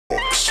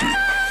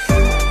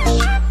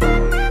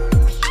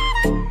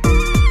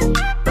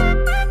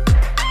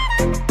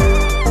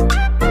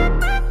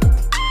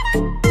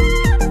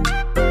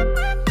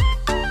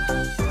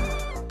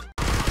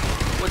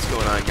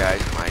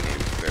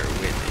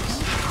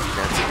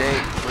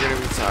we're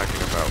going to be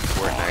talking about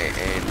Fortnite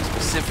and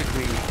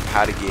specifically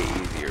how to get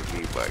easier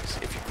V-Bucks.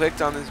 If you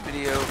clicked on this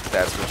video,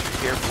 that's what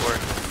you're here for.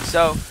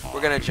 So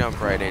we're going to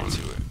jump right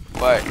into it.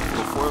 But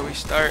before we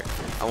start,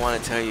 I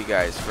want to tell you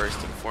guys first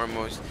and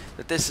foremost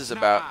that this is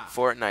about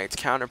Fortnite's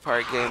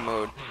counterpart game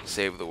mode,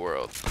 Save the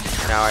World.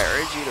 Now I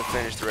urge you to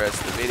finish the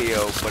rest of the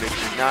video, but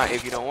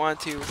if you don't want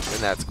to, then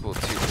that's cool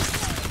too.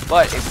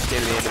 But if you stay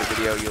to the end of the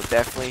video, you'll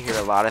definitely hear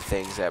a lot of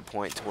things that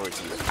point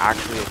towards you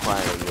actually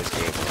acquiring this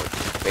game mode,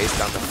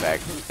 based on the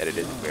fact that it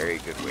is a very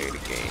good way to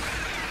gain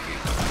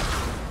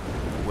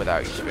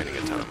without you spending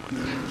a ton of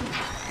money.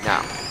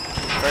 Now,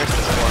 first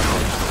and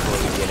foremost, before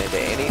we get into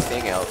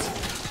anything else,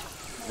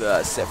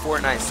 the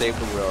Fortnite Save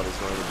the World is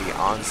going to be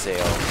on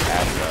sale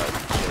as of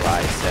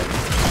July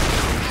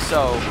 7th.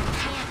 So,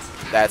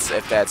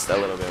 if that's a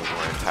little bit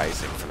more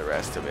enticing for the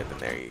rest of it, then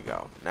there you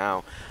go.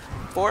 Now,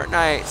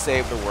 Fortnite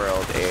Save the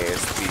World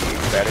is the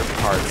better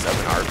parts of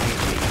an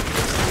RPG.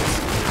 It's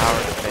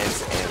power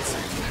defense and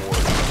some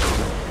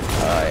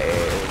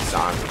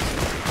zombies.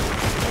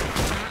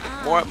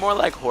 More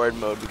like horde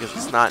mode, because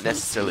it's not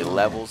necessarily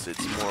levels.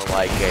 It's more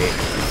like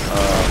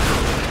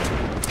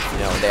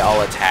they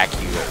all attack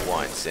you at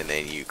once, and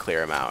then you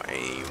clear them out, and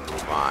you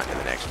move on to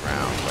the next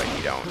round. But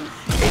you don't.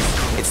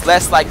 It's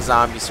less like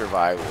zombie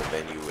survival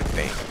than you would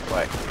think.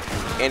 But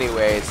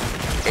anyways,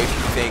 if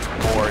you think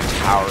more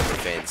tower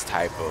defense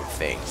type of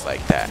things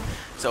like that.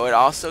 So it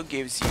also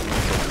gives you the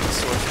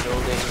resource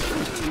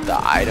building, the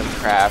item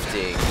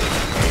crafting,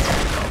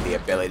 and the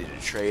ability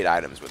to trade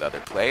items with other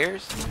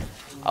players,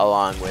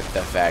 along with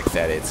the fact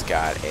that it's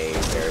got a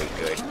very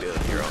good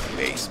build your own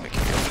base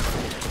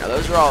mechanic. Now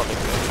those are all the good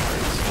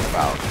parts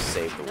about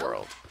Save the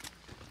World.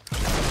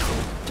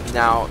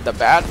 Now the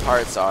bad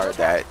parts are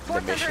that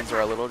the missions are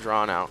a little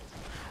drawn out.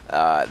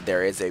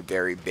 There is a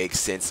very big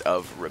sense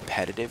of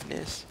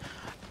repetitiveness,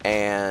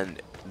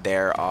 and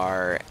there's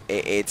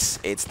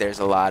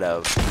a lot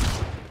of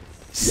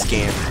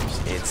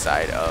scammers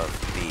inside of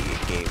the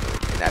game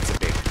mode, and that's a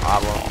big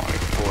problem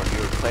for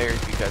newer players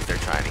because they're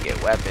trying to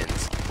get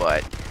weapons,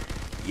 but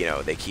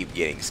they keep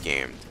getting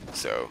scammed.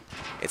 So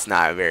it's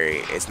not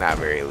very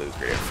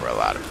lucrative for a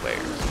lot of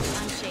players.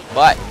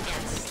 But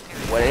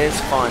what is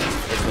fun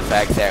is the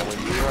fact that when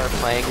you are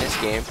playing this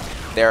game,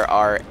 there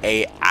are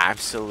a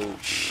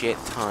absolute shit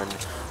ton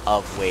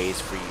of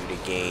ways for you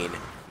to gain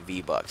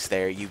V-Bucks.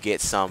 There you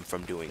get some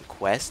from doing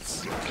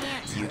quests,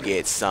 you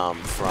get some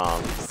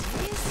from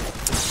doing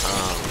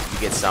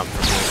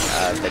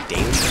the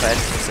daily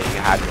quests. So you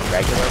have your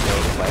regular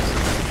main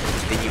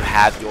quests, then you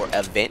have your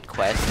event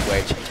quest,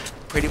 which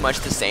pretty much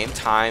the same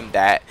time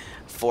that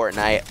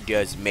Fortnite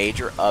does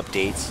major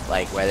updates,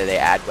 like whether they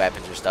add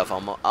weapons or stuff.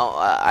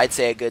 I'd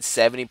say a good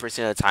 70%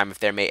 of the time,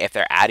 if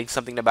they're adding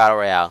something to Battle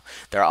Royale,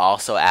 they're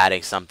also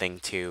adding something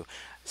to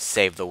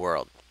Save the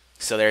World.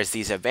 So there's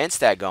these events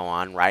that go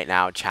on right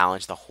now.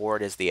 Challenge the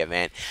Horde is the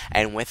event,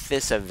 and with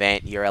this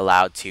event, you're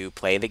allowed to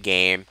play the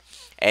game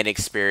and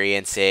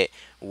experience it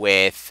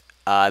with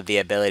the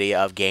ability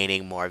of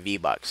gaining more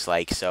V-Bucks.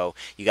 So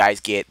you guys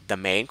get the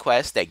main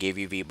quest that give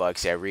you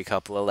V-Bucks every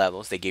couple of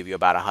levels. They give you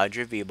about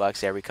 100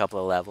 V-Bucks every couple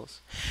of levels.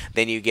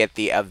 Then you get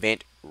the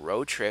event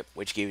road trip,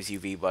 which gives you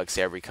V-Bucks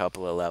every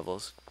couple of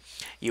levels.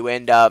 You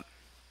end up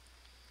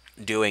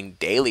doing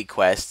daily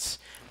quests,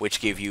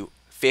 which give you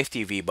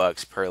 50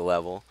 V-Bucks per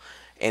level.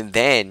 And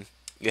then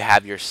you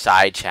have your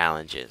side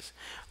challenges,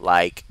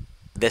 like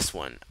this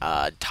one,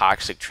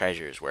 Toxic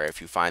Treasures, where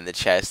if you find the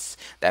chests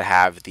that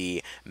have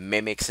the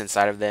mimics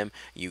inside of them,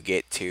 you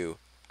get to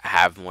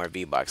have more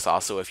V-Bucks.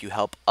 Also, if you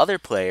help other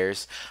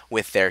players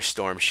with their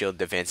Storm Shield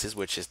defenses,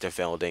 which is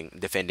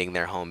defending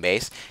their home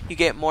base, you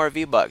get more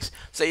V-Bucks.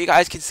 So you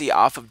guys can see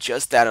off of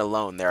just that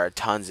alone, there are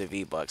tons of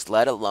V-Bucks,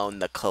 let alone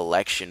the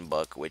collection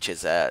book, which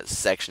is a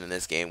section in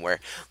this game where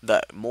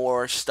the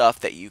more stuff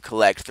that you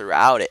collect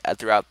throughout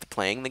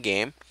playing the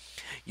game,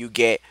 you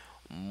get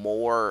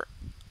more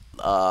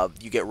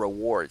you get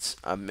rewards,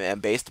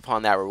 and based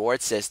upon that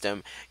reward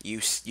system,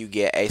 you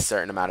get a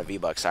certain amount of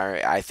V-Bucks.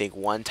 I think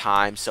one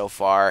time so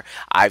far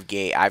I've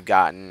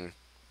gotten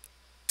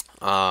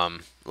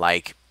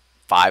like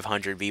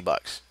 500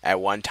 V-Bucks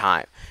at one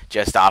time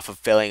just off of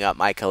filling up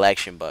my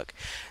collection book.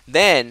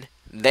 Then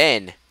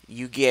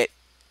you get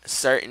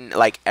certain,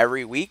 like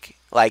every week.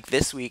 Like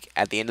this week,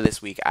 at the end of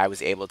this week, I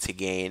was able to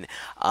gain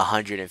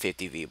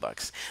 150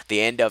 V-Bucks.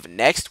 The end of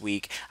next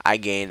week, I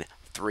gain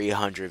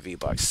 300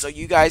 V-Bucks. So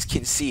you guys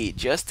can see,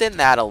 just in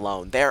that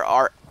alone, there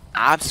are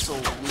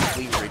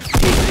absolutely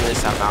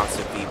ridiculous amounts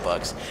of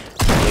V-Bucks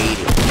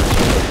waiting to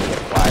be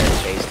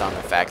acquired, based on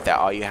the fact that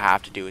all you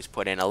have to do is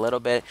put in a little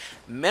bit.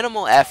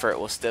 Minimal effort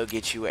will still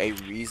get you a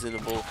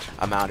reasonable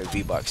amount of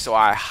V-Bucks. So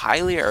I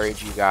highly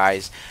urge you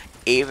guys,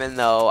 even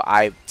though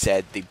I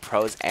said the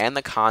pros and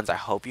the cons, I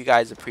hope you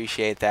guys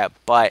appreciate that,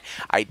 but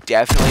I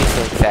definitely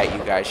think that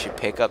you guys should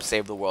pick up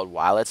Save the World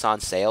while it's on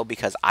sale,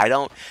 because I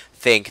don't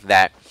think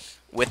that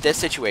with this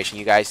situation,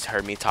 you guys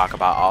heard me talk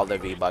about all the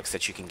V-Bucks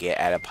that you can get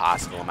at a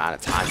possible amount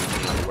of time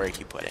depending on the work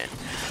you put in.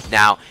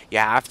 Now, you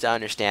have to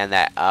understand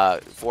that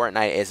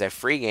Fortnite is a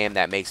free game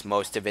that makes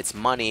most of its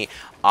money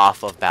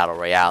off of Battle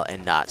Royale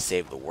and not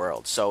Save the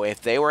World. So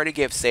if they were to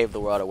give Save the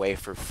World away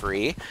for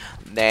free,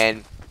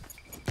 then,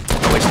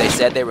 which they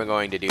said they were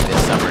going to do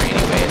this summer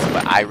anyways,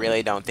 but I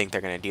really don't think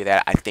they're going to do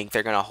that. I think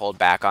they're going to hold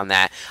back on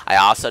that. I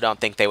also don't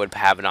think they would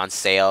have it on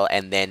sale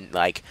and then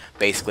like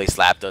basically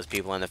slap those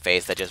people in the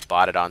face that just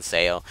bought it on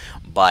sale.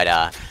 But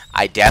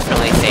I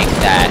definitely think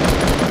that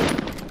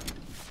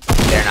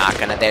they're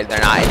not in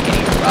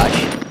any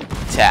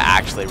rush to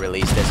actually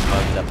release this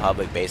to the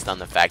public based on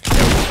the fact that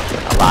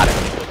there were a lot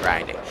of people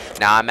grinding.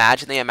 Now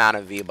imagine the amount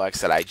of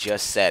V-Bucks that I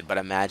just said, but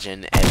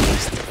imagine at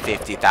least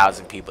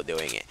 50,000 people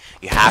doing it.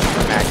 You have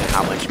to imagine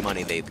how much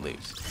money they'd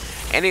lose.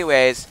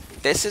 Anyways,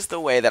 this is the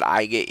way that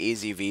I get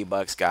easy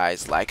V-Bucks,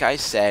 guys. Like I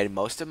said,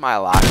 most of my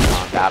lock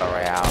on Battle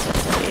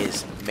Royale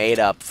is made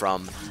up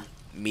from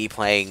me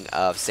playing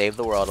Save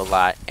the World a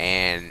lot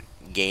and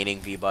gaining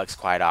V-Bucks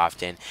quite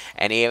often.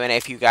 And even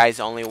if you guys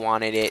only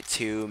wanted it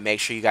to make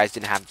sure you guys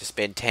didn't have to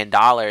spend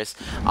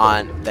 $10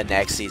 on the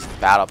next season's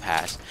Battle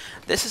Pass,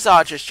 this is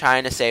all just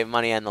trying to save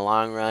money in the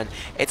long run.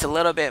 It's a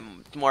little bit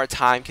more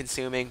time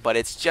consuming, but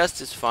it's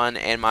just as fun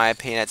in my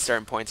opinion at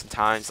certain points in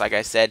times. Like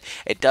I said,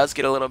 it does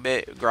get a little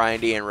bit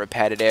grindy and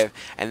repetitive,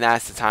 and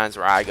that's the times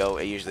where I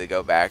usually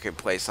go back and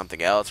play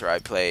something else, or I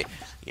play,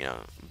 you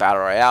know,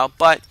 Battle Royale.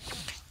 But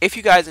if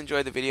you guys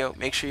enjoyed the video,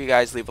 make sure you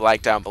guys leave a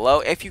like down below.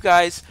 If you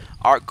guys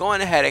are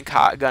going ahead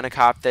and gonna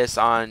cop this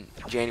on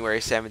January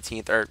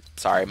 17th, or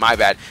sorry, my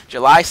bad,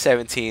 July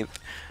 17th,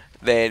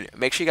 then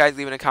make sure you guys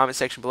leave in the comment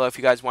section below. If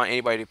you guys want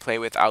anybody to play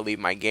with, I'll leave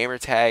my gamer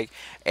tag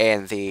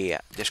in the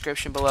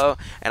description below,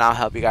 and I'll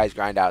help you guys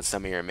grind out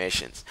some of your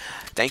missions.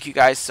 Thank you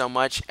guys so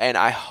much, and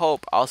I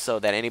hope also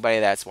that anybody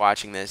that's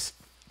watching this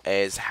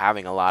is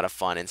having a lot of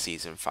fun in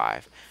Season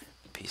 5.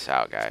 Peace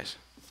out, guys.